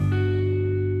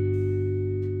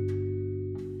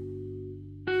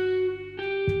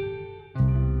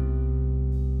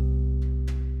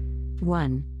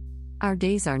1. Our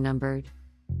days are numbered.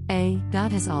 A.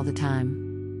 God has all the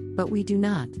time. But we do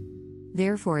not.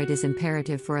 Therefore, it is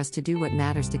imperative for us to do what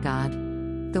matters to God,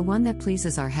 the one that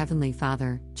pleases our Heavenly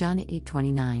Father. John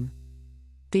 8:29.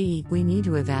 B. We need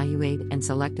to evaluate and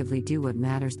selectively do what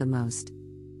matters the most.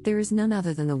 There is none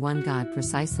other than the one God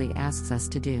precisely asks us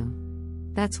to do.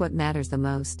 That's what matters the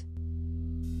most.